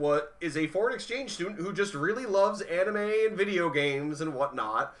Sandy is a foreign exchange student who just really loves anime and video games and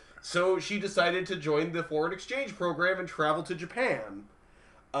whatnot. So she decided to join the foreign exchange program and travel to Japan.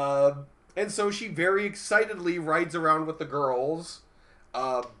 And so she very excitedly rides around with the girls.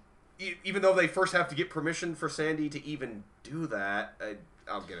 Even though they first have to get permission for Sandy to even do that.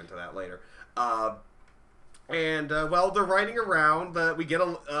 I'll get into that later. While they're riding around,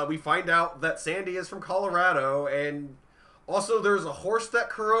 we find out that Sandy is from Colorado, and also there's a horse that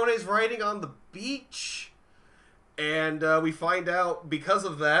Corone's riding on the beach. And we find out because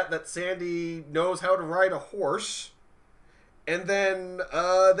of that Sandy knows how to ride a horse. And then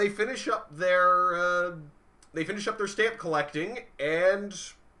they finish up their stamp collecting, and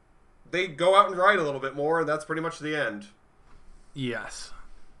they go out and ride a little bit more, and that's pretty much the end. Yes.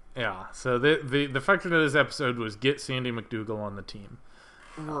 Yeah, so the function of this episode was get Sandy McDougal on the team.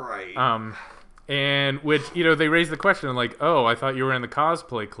 Right. And which, they raised the question, like, oh, I thought you were in the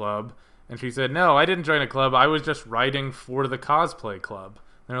cosplay club. And she said, no, I didn't join a club. I was just writing for the cosplay club.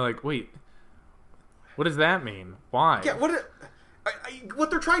 And they're like, wait, what does that mean? Why? Yeah, what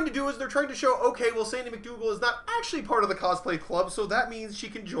they're trying to do is they're trying to show, okay, well, Sandy McDougal is not actually part of the cosplay club, so that means she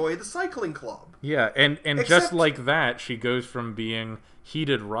can join the cycling club. Yeah, and just like that, she goes from being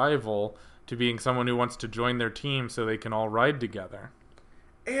heated rival to being someone who wants to join their team so they can all ride together.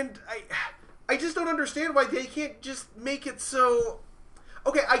 And I just don't understand why they can't just make it so...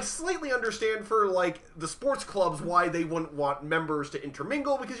 Okay, I slightly understand for, like, the sports clubs why they wouldn't want members to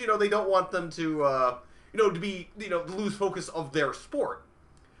intermingle, because, they don't want them to, lose focus of their sport.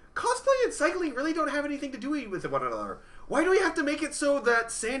 Cosplay and cycling really don't have anything to do with one another. Why do we have to make it so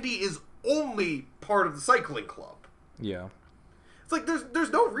that Sandy is only part of the cycling club? Yeah. It's like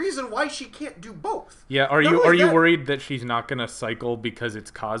there's no reason why she can't do both. Yeah, are you worried that she's not going to cycle because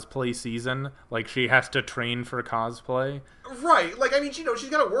it's cosplay season? Like, she has to train for cosplay? Right. Like, I mean, she's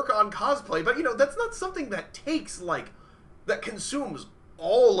got to work on cosplay, but, that's not something that takes, like, that consumes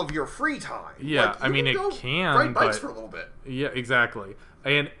all of your free time. Yeah, like, I mean, it can, ride bikes for a little bit. Yeah, exactly.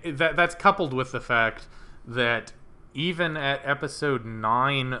 And that's coupled with the fact that even at episode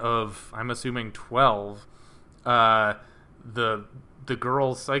 9 of, I'm assuming, 12, the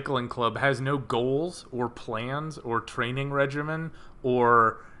girls' cycling club has no goals or plans or training regimen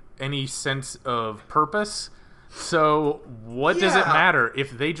or any sense of purpose. So what does it matter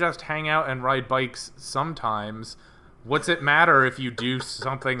if they just hang out and ride bikes sometimes? What's it matter if you do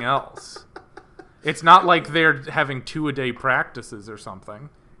something else? It's not like they're having 2-a-day practices or something.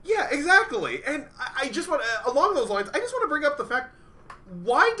 Yeah, exactly. And I just want to, along those lines, I just want to bring up the fact,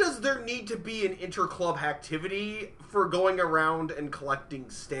 why does there need to be an inter-club activity for going around and collecting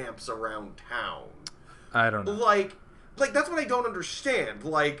stamps around town? I don't know. Like that's what I don't understand.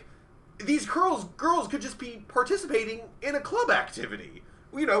 Like, these girls could just be participating in a club activity,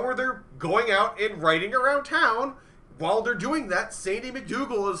 where they're going out and riding around town. While they're doing that, Sandy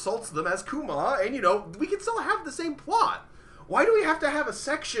McDougal assaults them as Kuma, and, we can still have the same plot. Why do we have to have a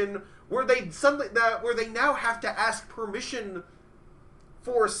section where they now have to ask permission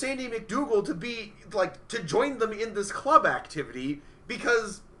for Sandy McDougal to join them in this club activity,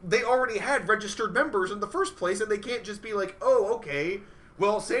 because they already had registered members in the first place, and they can't just be like, oh, okay,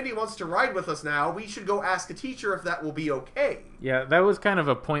 well, Sandy wants to ride with us now, we should go ask a teacher if that will be okay. Yeah, that was kind of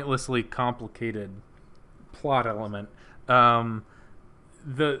a pointlessly complicated plot element. The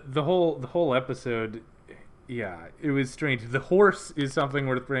whole episode, yeah, it was strange. The horse is something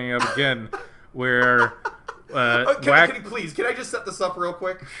worth bringing up again, where can I just set this up real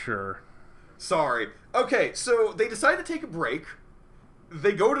quick? Sure. Sorry. Okay, so they decide to take a break.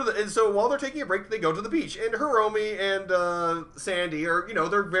 They go to and so while they're taking a break, they go to the beach. And Hiromi and Sandy are,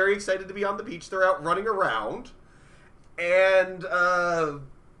 they're very excited to be on the beach. They're out running around. And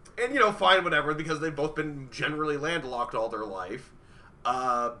fine, whatever, because they've both been generally landlocked all their life.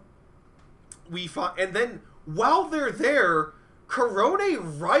 And then while they're there,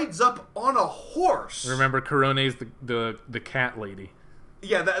 Korone rides up on a horse. Remember, Korone's the cat lady.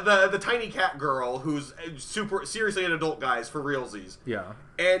 Yeah, the tiny cat girl who's seriously an adult, guys, for realsies. Yeah.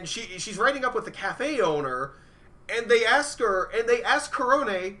 And she's riding up with the cafe owner, and they ask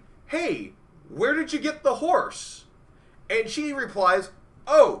Korone, hey, where did you get the horse? And she replies,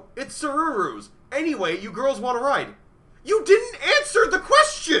 oh, it's Sururu's. Anyway, you girls want to ride. You didn't answer the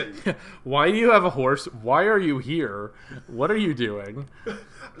question! Why do you have a horse? Why are you here? What are you doing?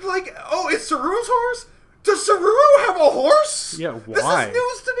 Like, oh, it's Sururu's horse? Does Sururu have a horse? Yeah, why? This is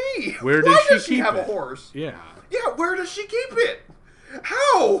news to me. Where Why does she keep have a it? horse? Yeah. Yeah, where does she keep it?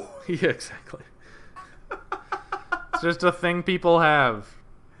 How? Yeah, exactly. It's just a thing people have.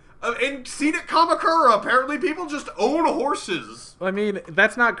 And seen at Kamakura, apparently people just own horses. I mean,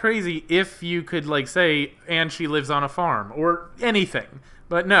 that's not crazy if you could, like, say, and she lives on a farm, or anything.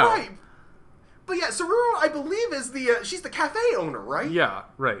 But no. Right. But yeah, Saruro, I believe, is she's the cafe owner, right? Yeah,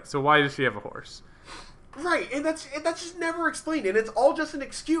 right. So why does she have a horse? Right, and that's just never explained, and it's all just an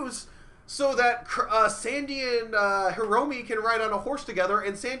excuse so that Sandy and Hiromi can ride on a horse together,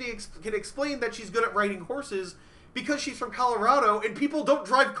 and Sandy can explain that she's good at riding horses because she's from Colorado, and people don't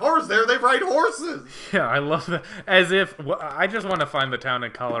drive cars there, they ride horses. Yeah, I love that. As if, I just want to find the town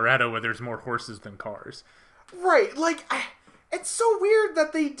in Colorado where there's more horses than cars. Right, like, it's so weird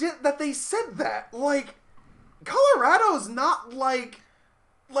that they said that. Like, Colorado's not like,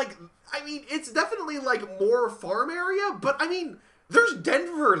 I mean, it's definitely, like, more farm area, but, I mean, there's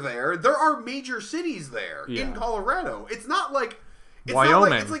Denver there. There are major cities there in Colorado. It's not like... It's Wyoming.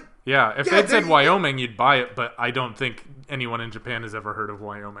 Not like, if they'd said Wyoming, you'd buy it, but I don't think anyone in Japan has ever heard of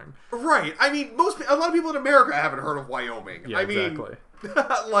Wyoming. Right. I mean, a lot of people in America haven't heard of Wyoming. Yeah, exactly.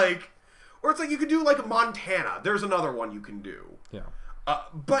 Like... Or it's like you could do, like, Montana. There's another one you can do. Yeah.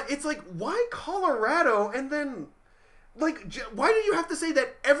 But it's like, why Colorado? And then... Like, why do you have to say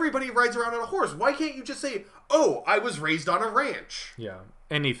that everybody rides around on a horse? Why can't you just say, oh, I was raised on a ranch? Yeah,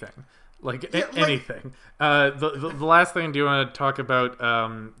 anything. Anything. The last thing, do you want to talk about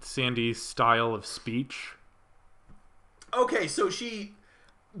Sandy's style of speech? Okay, so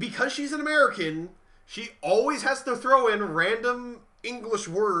because she's an American, she always has to throw in random English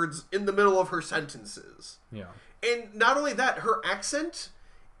words in the middle of her sentences. Yeah. And not only that, her accent...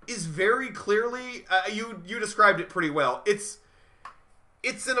 is very clearly you described it pretty well. It's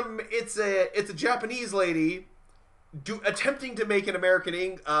a Japanese lady attempting to make an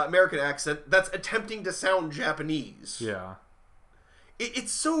American accent that's attempting to sound Japanese. Yeah.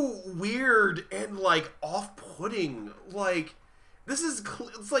 It's so weird and like off-putting. Like this is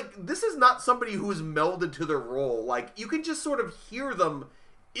not somebody who is melded to their role. Like you can just sort of hear them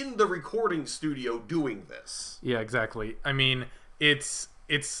in the recording studio doing this. Yeah, exactly. I mean, it's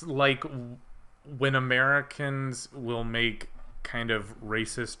like when Americans will make kind of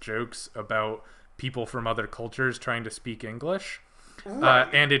racist jokes about people from other cultures trying to speak English, right.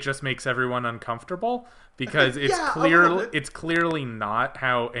 And it just makes everyone uncomfortable because it's clearly not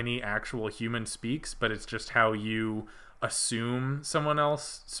how any actual human speaks, but it's just how you assume someone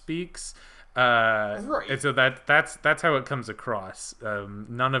else speaks. Right. And so that's how it comes across.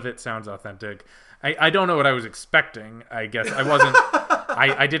 None of it sounds authentic. I don't know what I was expecting. I guess I wasn't.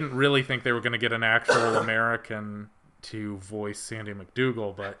 I didn't really think they were going to get an actual American to voice Sandy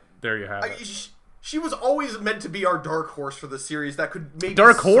McDougal, but there you have it. She was always meant to be our dark horse for the series. That could maybe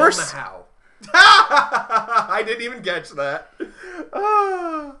dark horse somehow. I didn't even catch that.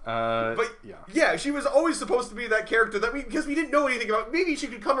 But yeah, she was always supposed to be that character that because we didn't know anything about. Maybe she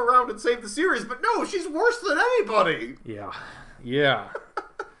could come around and save the series, but no, she's worse than anybody. Yeah.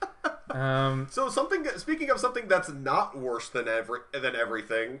 So speaking of something that's not worse than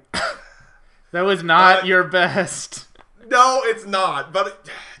everything. That was not your best. No, it's not. But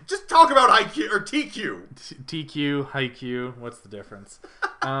just talk about IQ or TQ. TQ, Haikyuu. What's the difference?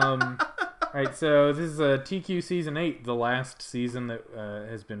 Alright, so this is TQ Season 8, the last season that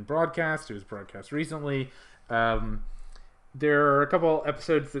has been broadcast. It was broadcast recently. There are a couple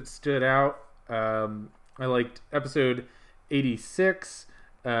episodes that stood out. I liked episode 86,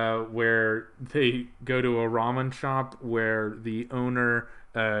 where they go to a ramen shop where the owner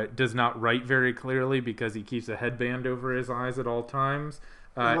does not write very clearly because he keeps a headband over his eyes at all times.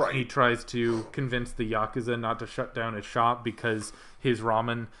 Right. He tries to convince the Yakuza not to shut down his shop because his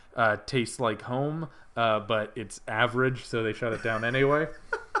ramen tastes like home, but it's average, so they shut it down anyway.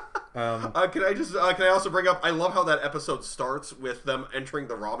 Can I also bring up, I love how that episode starts with them entering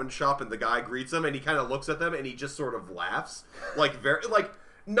the ramen shop and the guy greets them and he kind of looks at them and he just sort of laughs.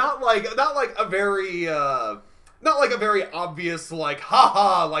 Not like a very obvious, like,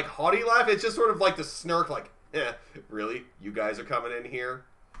 haha, like, haughty laugh. It's just sort of like the smirk, like, really? You guys are coming in here?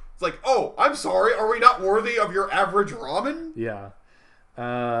 It's like, oh, I'm sorry, are we not worthy of your average ramen? Yeah.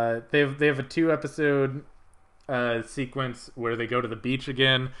 They have a 2-episode sequence where they go to the beach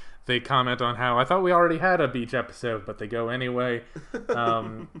again. They comment on how, I thought we already had a beach episode, but they go anyway.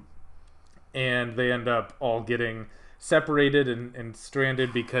 And they end up all getting separated and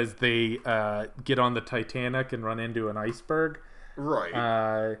stranded because they get on the Titanic and run into an iceberg.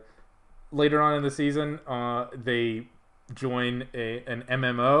 Right. Later on in the season, they join an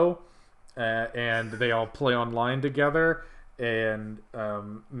MMO, and they all play online together. and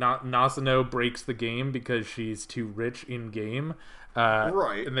Nasuno breaks the game because she's too rich in game.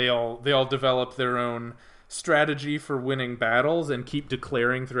 Right. And they all develop their own strategy for winning battles and keep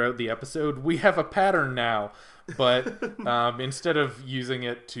declaring throughout the episode, we have a pattern now. But instead of using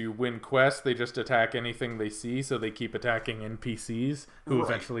it to win quests, they just attack anything they see, so they keep attacking NPCs who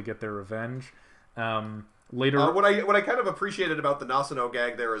eventually get their revenge. Later, what I kind of appreciated about the Nasuno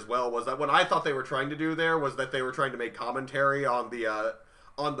gag there as well was that what I thought they were trying to do there was that they were trying to make commentary on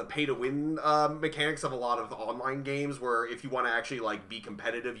the pay to win mechanics of a lot of online games, where if you want to actually like be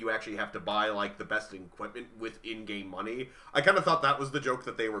competitive, you actually have to buy like the best equipment with in-game money. I kind of thought that was the joke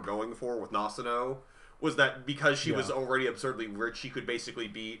that they were going for with Nasuno, was that because she was already absurdly rich, she could basically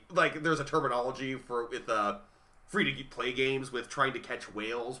be like, there's a terminology for with free to play games with trying to catch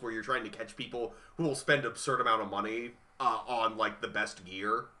whales, where you're trying to catch people who will spend absurd amount of money on like the best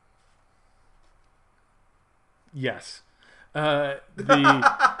gear. Yes. I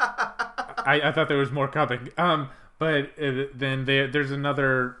thought there was more coming. But then there's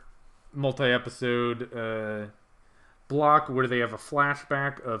another multi-episode block where they have a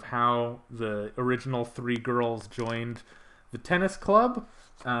flashback of how the original three girls joined the tennis club.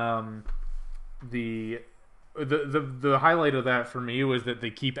 The highlight of that for me was that they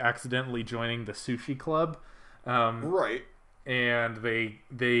keep accidentally joining the sushi club. Right. And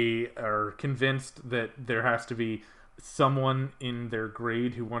they are convinced that there has to be someone in their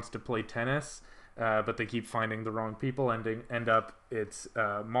grade who wants to play tennis, but they keep finding the wrong people. End up it's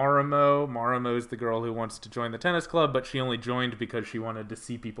Marimo. Marimo's the girl who wants to join the tennis club, but she only joined because she wanted to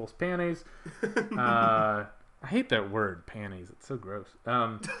see people's panties. I hate that word, panties. It's so gross.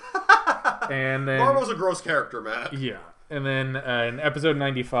 And then Marimo's a gross character, Matt. Yeah. And then in episode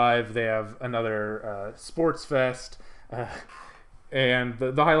 95, they have another sports fest. And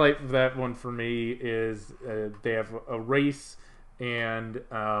the highlight of that one for me is they have a race and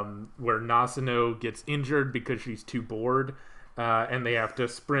where Nasuno gets injured because she's too bored, and they have to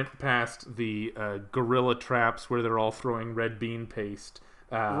sprint past the gorilla traps where they're all throwing red bean paste.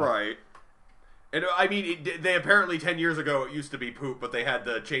 Right. And I mean, they apparently 10 years ago it used to be poop, but they had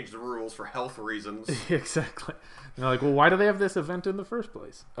to change the rules for health reasons. Exactly. And they're like, well, why do they have this event in the first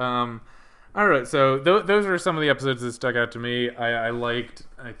place? All right, so those are some of the episodes that stuck out to me. I liked,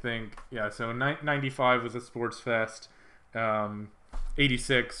 I think, so 95 was a sports fest,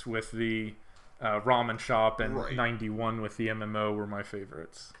 86 with the ramen shop, and 91 with the MMO were my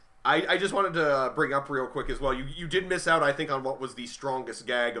favorites. I just wanted to bring up real quick as well. You did miss out, I think, on what was the strongest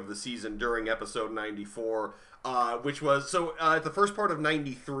gag of the season during episode 94, which was, so at the first part of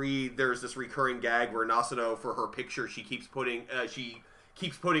 93, there's this recurring gag where Nasuno, for her picture, she keeps putting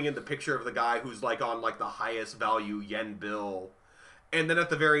in the picture of the guy who's like on like the highest value yen bill. And then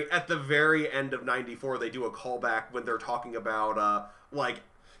at the very end of 94, they do a callback when they're talking about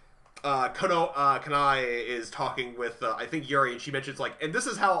Kanae is talking with I think Yuri, and she mentions like, and this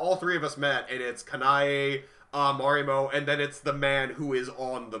is how all three of us met, and it's Kanae, Marimo, and then it's the man who is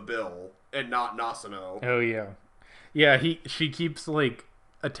on the bill and not Nasuno. Oh yeah. She keeps like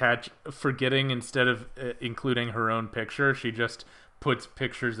forgetting, instead of including her own picture, she just puts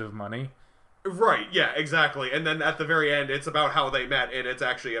pictures of money. Right, yeah, exactly. And then at the very end, it's about how they met, and it's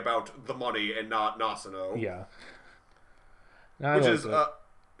actually about the money and not Nasuno. Yeah. Which is,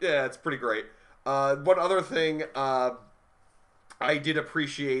 yeah, it's pretty great. One other thing I did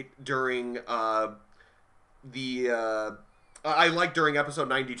appreciate during I liked during episode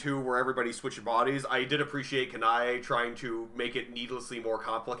 92 where everybody switched bodies. I did appreciate Kanae trying to make it needlessly more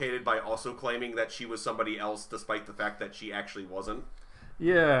complicated by also claiming that she was somebody else despite the fact that she actually wasn't.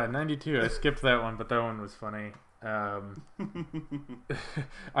 Yeah, 92. I skipped that one, but that one was funny.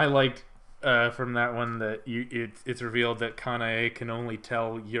 I liked from that one that it's revealed that Kanae can only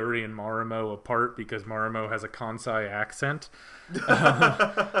tell Yuri and Marimo apart because Marimo has a Kansai accent.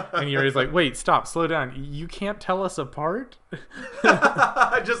 And Yuri's like, wait, stop, slow down. You can't tell us apart?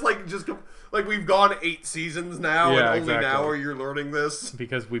 just like we've gone 8 seasons now, and only now are you learning this?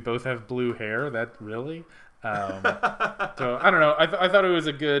 Because we both have blue hair? That really? So I don't know. I thought it was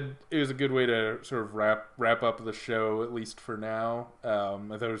a good way to sort of wrap up the show, at least for now. I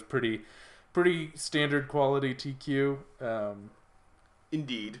thought it was pretty standard quality TQ.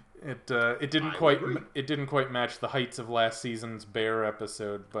 Indeed. It didn't quite match the heights of last season's bear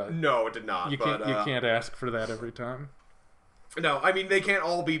episode, but no, it did not. You can't ask for that every time. No, I mean they can't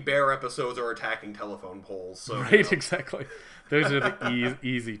all be bear episodes or attacking telephone poles. So, right, exactly. Those are the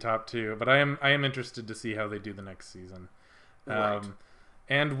easy top 2. But I am interested to see how they do the next season. Right.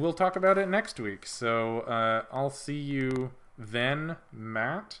 And we'll talk about it next week. So I'll see you then,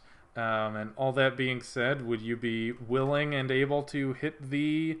 Matt. And all that being said, would you be willing and able to hit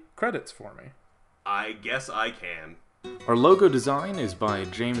the credits for me? I guess I can. Our logo design is by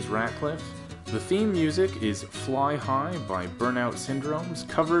James Ratcliffe. The theme music is Fly High by Burnout Syndromes,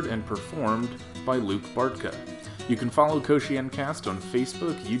 covered and performed by Luke Bartka. You can follow KoshieNcast on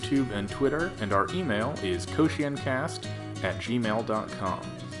Facebook, YouTube, and Twitter, and our email is koshiencast@gmail.com.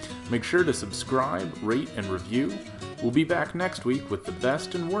 Make sure to subscribe, rate, and review. We'll be back next week with the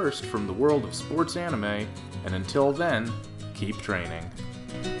best and worst from the world of sports anime, and until then, keep training.